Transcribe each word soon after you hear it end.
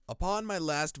Upon my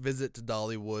last visit to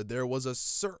Dollywood, there was a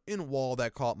certain wall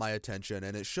that caught my attention,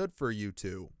 and it should for you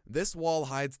too. This wall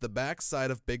hides the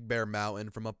backside of Big Bear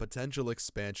Mountain from a potential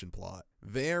expansion plot.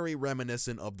 Very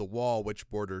reminiscent of the wall which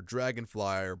bordered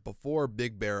Dragonflyer before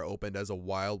Big Bear opened as a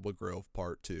Wildwood Grove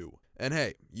Part 2. And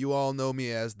hey, you all know me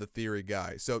as the theory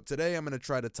guy, so today I'm going to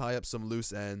try to tie up some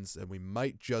loose ends and we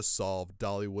might just solve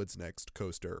Dollywood's next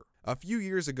coaster. A few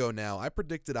years ago now, I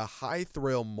predicted a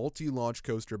high-thrill multi-launch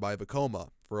coaster by Vekoma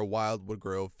for a Wildwood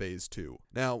Grove Phase 2.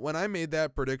 Now, when I made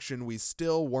that prediction, we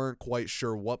still weren't quite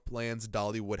sure what plans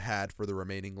Dollywood had for the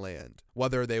remaining land.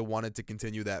 Whether they wanted to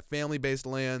continue that family-based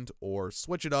land, or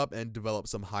switch it up and develop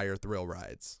some higher thrill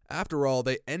rides. After all,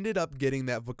 they ended up getting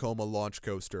that Vekoma launch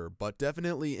coaster, but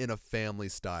definitely in a family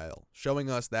style,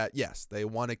 showing us that yes, they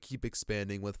want to keep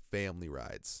expanding with family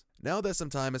rides. Now that some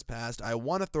time has passed, I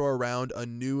want to throw around a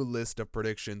new list of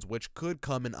predictions which could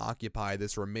come and occupy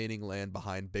this remaining land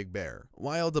behind Big Bear,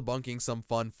 while debunking some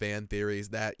fun fan theories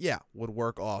that, yeah, would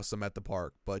work awesome at the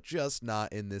park, but just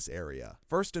not in this area.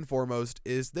 First and foremost,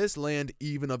 is this land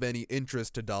even of any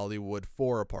interest to Dollywood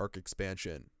for a park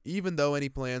expansion? Even though any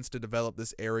plans to develop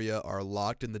this area are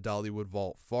locked in the Dollywood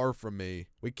vault far from me,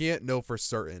 we can't know for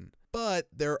certain. But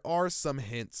there are some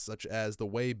hints, such as the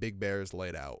way Big Bear is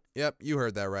laid out. Yep, you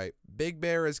heard that right. Big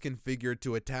Bear is configured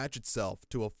to attach itself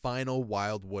to a final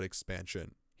Wildwood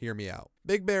expansion. Hear me out.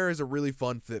 Big Bear is a really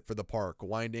fun fit for the park,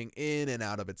 winding in and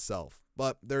out of itself.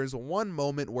 But there's one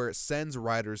moment where it sends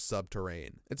riders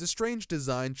subterranean. It's a strange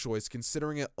design choice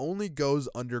considering it only goes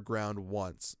underground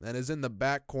once, and is in the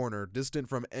back corner, distant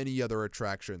from any other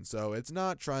attraction, so it's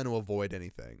not trying to avoid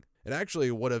anything. It actually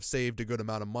would have saved a good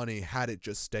amount of money had it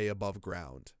just stay above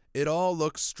ground. It all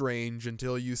looks strange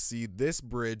until you see this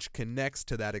bridge connects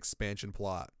to that expansion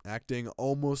plot, acting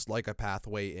almost like a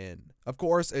pathway in. Of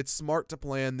course, it's smart to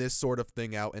plan this sort of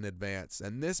thing out in advance,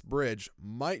 and this bridge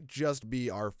might just be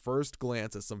our first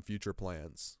glance at some future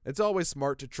plans. It's always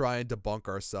smart to try and debunk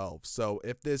ourselves, so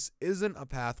if this isn't a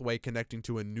pathway connecting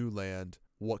to a new land,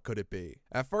 what could it be?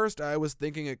 At first, I was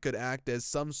thinking it could act as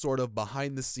some sort of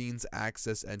behind-the-scenes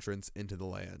access entrance into the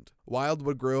land.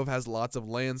 Wildwood Grove has lots of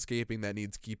landscaping that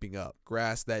needs keeping up,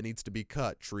 grass that needs to be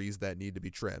cut, trees that need to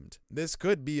be trimmed. This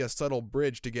could be a subtle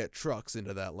bridge to get trucks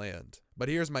into that land. But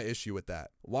here's my issue with that.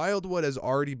 Wildwood has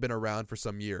already been around for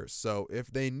some years, so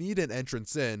if they need an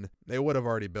entrance in, they would have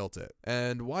already built it.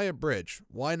 And why a bridge?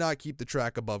 Why not keep the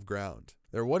track above ground?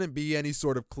 There wouldn't be any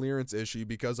sort of clearance issue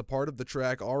because a part of the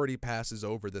track already passes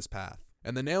over this path.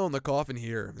 And the nail in the coffin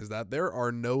here is that there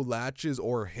are no latches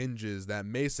or hinges that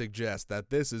may suggest that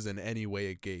this is in any way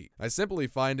a gate. I simply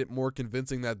find it more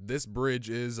convincing that this bridge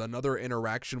is another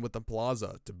interaction with the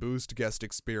plaza to boost guest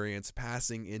experience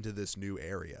passing into this new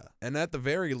area. And at the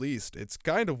very least, it's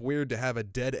kind of weird to have a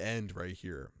dead end right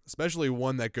here, especially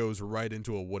one that goes right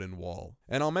into a wooden wall.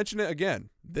 And I'll mention it again,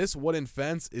 this wooden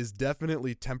fence is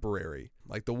definitely temporary,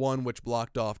 like the one which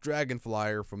blocked off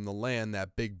Dragonflyer from the land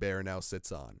that Big Bear now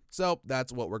sits on. So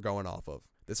that's what we're going off of.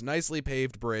 This nicely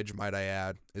paved bridge, might I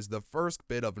add, is the first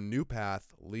bit of a new path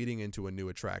leading into a new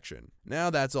attraction. Now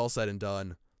that's all said and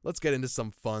done, let's get into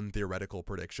some fun theoretical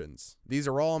predictions. These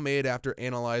are all made after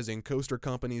analyzing coaster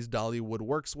companies Dollywood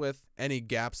works with, any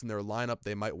gaps in their lineup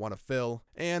they might want to fill,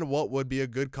 and what would be a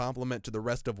good complement to the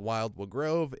rest of Wildwood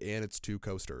Grove and its two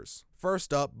coasters.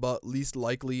 First up, but least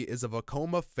likely, is a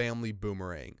Vekoma family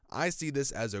boomerang. I see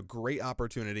this as a great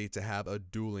opportunity to have a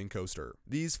dueling coaster.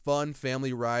 These fun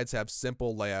family rides have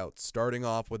simple layouts, starting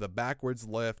off with a backwards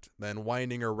lift, then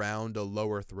winding around a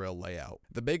lower thrill layout.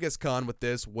 The biggest con with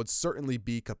this would certainly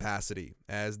be capacity,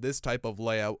 as this type of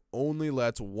layout only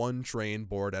lets one train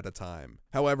board at a time.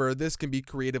 However, this can be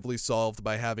creatively solved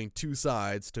by having two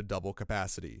sides to double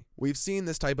capacity. We've seen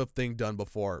this type of thing done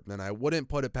before, and I wouldn't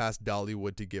put it past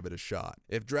Dollywood to give it a shot.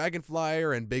 If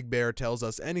Dragonflyer and Big Bear tells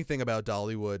us anything about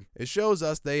Dollywood, it shows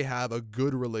us they have a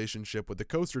good relationship with the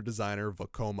coaster designer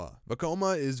Vekoma.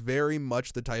 Vekoma is very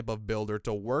much the type of builder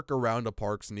to work around a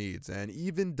park's needs and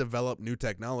even develop new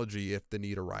technology if the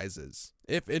need arises.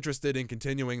 If interested in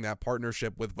continuing that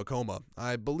partnership with Vekoma,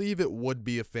 I believe it would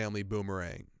be a family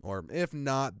boomerang, or if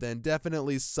not, then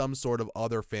definitely some sort of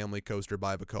other family coaster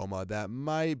by Vekoma that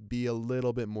might be a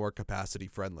little bit more capacity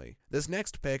friendly. This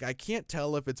next pick, I can't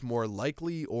tell if it's more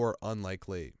likely or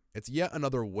unlikely. It's yet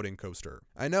another wooden coaster.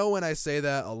 I know when I say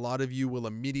that, a lot of you will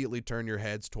immediately turn your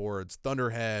heads towards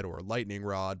Thunderhead or Lightning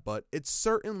Rod, but it's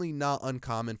certainly not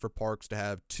uncommon for parks to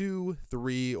have 2,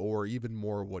 3, or even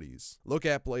more woodies. Look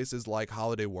at places like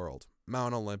Holiday World,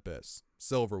 Mount Olympus,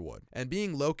 Silverwood, and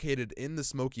being located in the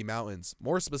Smoky Mountains,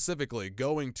 more specifically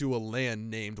going to a land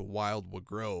named Wildwood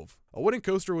Grove. A wooden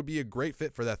coaster would be a great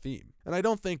fit for that theme, and I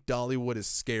don't think Dollywood is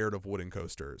scared of wooden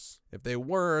coasters. If they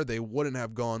were, they wouldn't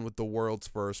have gone with the world's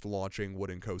first launching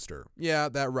wooden coaster. Yeah,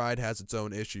 that ride has its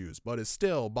own issues, but is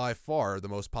still by far the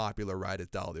most popular ride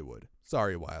at Dollywood.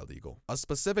 Sorry, Wild Eagle. A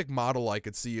specific model I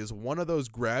could see is one of those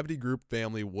Gravity Group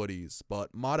family Woodies,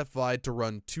 but modified to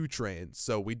run 2 trains,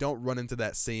 so we don't run into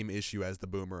that same issue as the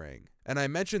Boomerang. And I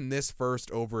mentioned this first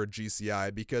over a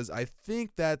GCI because I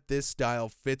think that this style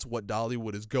fits what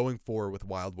Dollywood is going for with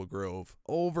Wildwood Grove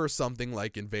over something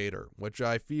like Invader, which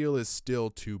I feel is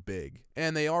still too big.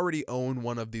 And they already own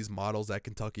one of these models at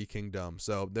Kentucky Kingdom,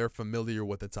 so they're familiar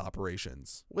with its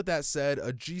operations. With that said,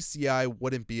 a GCI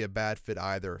wouldn't be a bad fit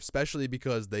either, especially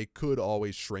because they could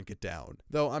always shrink it down.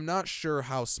 Though I'm not sure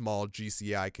how small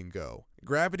GCI can go.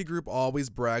 Gravity Group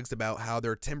always brags about how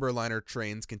their Timberliner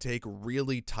trains can take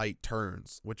really tight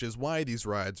turns, which is why these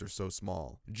rides are so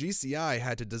small. GCI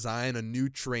had to design a new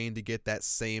train to get that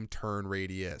same turn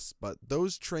radius, but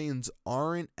those trains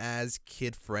aren't as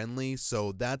kid-friendly,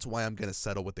 so that's why I'm gonna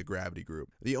settle with the Gravity Group.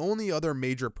 The only other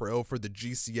major pro for the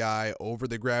GCI over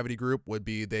the Gravity Group would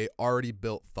be they already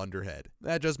built Thunderhead.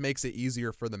 That just makes it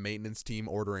easier for the maintenance team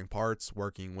ordering parts,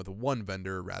 working with one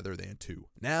vendor rather than 2.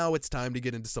 Now it's time to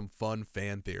get into some fun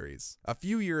fan theories. A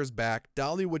few years back,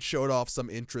 Dollywood showed off some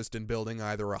interest in building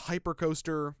either a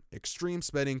hypercoaster, extreme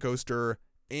spinning coaster,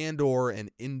 and/or an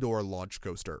indoor launch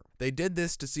coaster. They did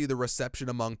this to see the reception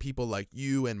among people like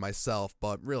you and myself,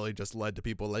 but really just led to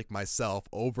people like myself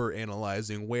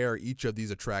over-analyzing where each of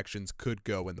these attractions could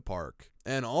go in the park.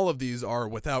 And all of these are,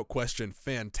 without question,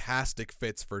 fantastic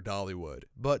fits for Dollywood.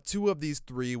 But 2 of these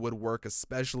 3 would work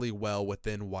especially well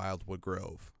within Wildwood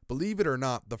Grove. Believe it or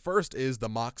not, the first is the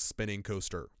Mock Spinning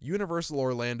Coaster. Universal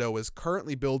Orlando is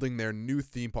currently building their new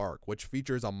theme park, which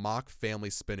features a Mock family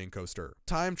spinning coaster.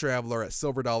 Time Traveler at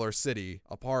Silver Dollar City,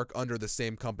 a park under the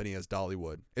same company as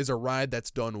Dollywood, is a ride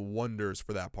that's done wonders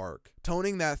for that park.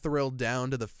 Toning that thrill down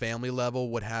to the family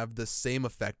level would have the same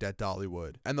effect at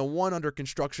Dollywood. And the one under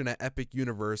construction at Epic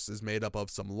Universe is made up of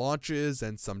some launches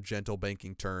and some gentle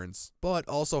banking turns, but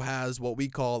also has what we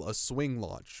call a swing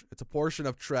launch. It's a portion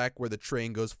of track where the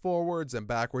train goes forwards and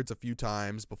backwards a few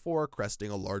times before cresting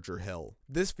a larger hill.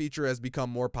 This feature has become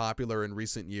more popular in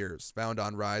recent years, found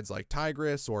on rides like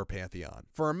Tigris or Pantheon.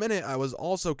 For a minute, I was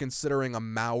also considering a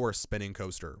Mauer spinning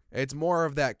coaster. It's more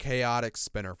of that chaotic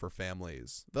spinner for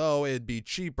families. Though it'd be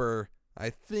cheaper,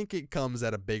 I think it comes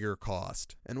at a bigger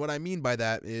cost. And what I mean by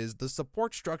that is the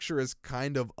support structure is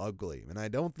kind of ugly, and I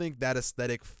don't think that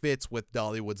aesthetic fits with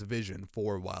Dollywood's vision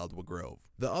for Wildwood Grove.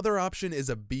 The other option is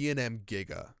a B&M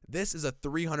Giga. This is a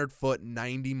 300-foot,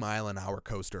 90-mile-an-hour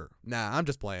coaster. Nah, I'm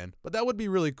just playing, but that would be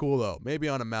really cool though, maybe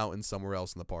on a mountain somewhere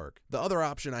else in the park. The other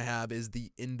option I have is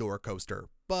the indoor coaster,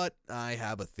 but I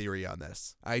have a theory on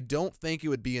this. I don't think it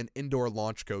would be an indoor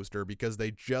launch coaster because they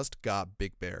just got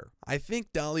Big Bear. I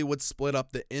think Dollywood split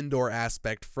up the indoor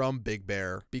aspect from Big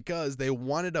Bear because they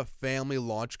wanted a family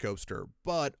launch coaster,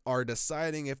 but are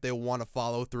deciding if they want to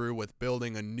follow through with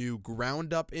building a new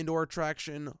ground-up indoor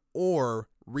attraction or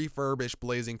refurbish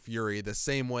Blazing Fury the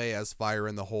same way as Fire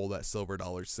in the Hole at Silver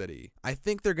Dollar City. I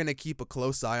think they're going to keep a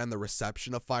close eye on the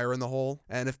reception of Fire in the Hole,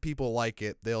 and if people like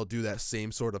it, they'll do that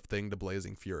same sort of thing to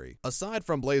Blazing Fury. Aside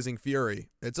from Blazing Fury,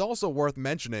 it's also worth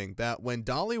mentioning that when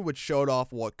Dollywood showed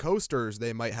off what coasters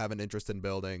they might have an interest in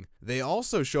building, they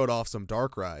also showed off some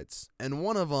dark rides, and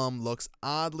one of them looks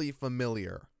oddly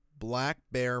familiar. Black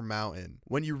Bear Mountain.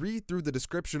 When you read through the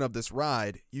description of this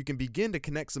ride, you can begin to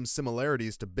connect some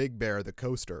similarities to Big Bear the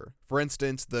coaster. For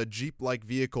instance, the Jeep-like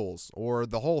vehicles, or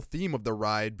the whole theme of the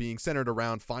ride being centered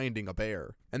around finding a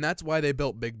bear. And that's why they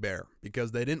built Big Bear,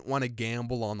 because they didn't want to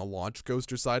gamble on the launch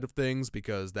coaster side of things,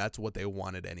 because that's what they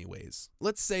wanted anyways.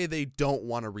 Let's say they don't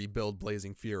want to rebuild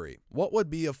Blazing Fury. What would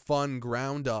be a fun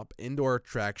ground-up indoor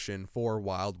attraction for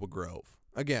Wildwood Grove?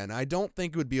 Again, I don't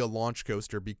think it would be a launch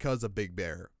coaster because of Big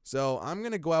Bear. So I'm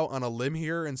going to go out on a limb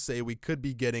here and say we could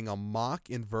be getting a mock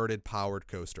inverted powered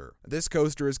coaster. This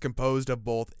coaster is composed of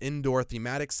both indoor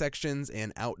thematic sections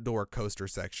and outdoor coaster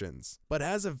sections, but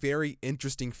has a very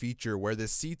interesting feature where the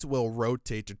seats will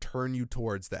rotate to turn you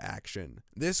towards the action.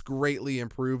 This greatly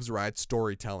improves ride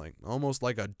storytelling, almost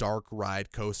like a dark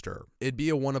ride coaster. It'd be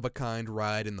a one-of-a-kind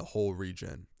ride in the whole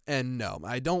region. And no,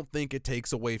 I don't think it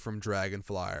takes away from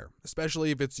Dragonflyer, especially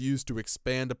if it's used to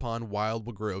expand upon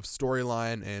Wildwood Grove's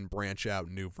storyline and branch out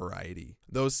new variety.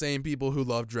 Those same people who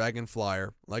love Dragon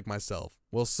Flyer, like myself,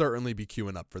 will certainly be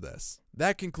queuing up for this.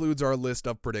 That concludes our list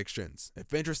of predictions.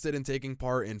 If interested in taking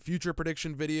part in future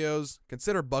prediction videos,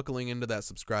 consider buckling into that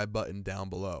subscribe button down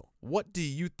below. What do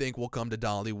you think will come to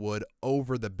Dollywood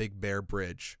over the Big Bear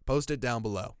Bridge? Post it down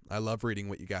below. I love reading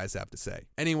what you guys have to say.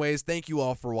 Anyways, thank you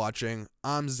all for watching.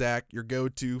 I'm Zach, your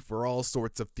go-to for all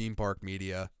sorts of theme park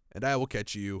media, and I will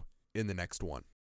catch you in the next one.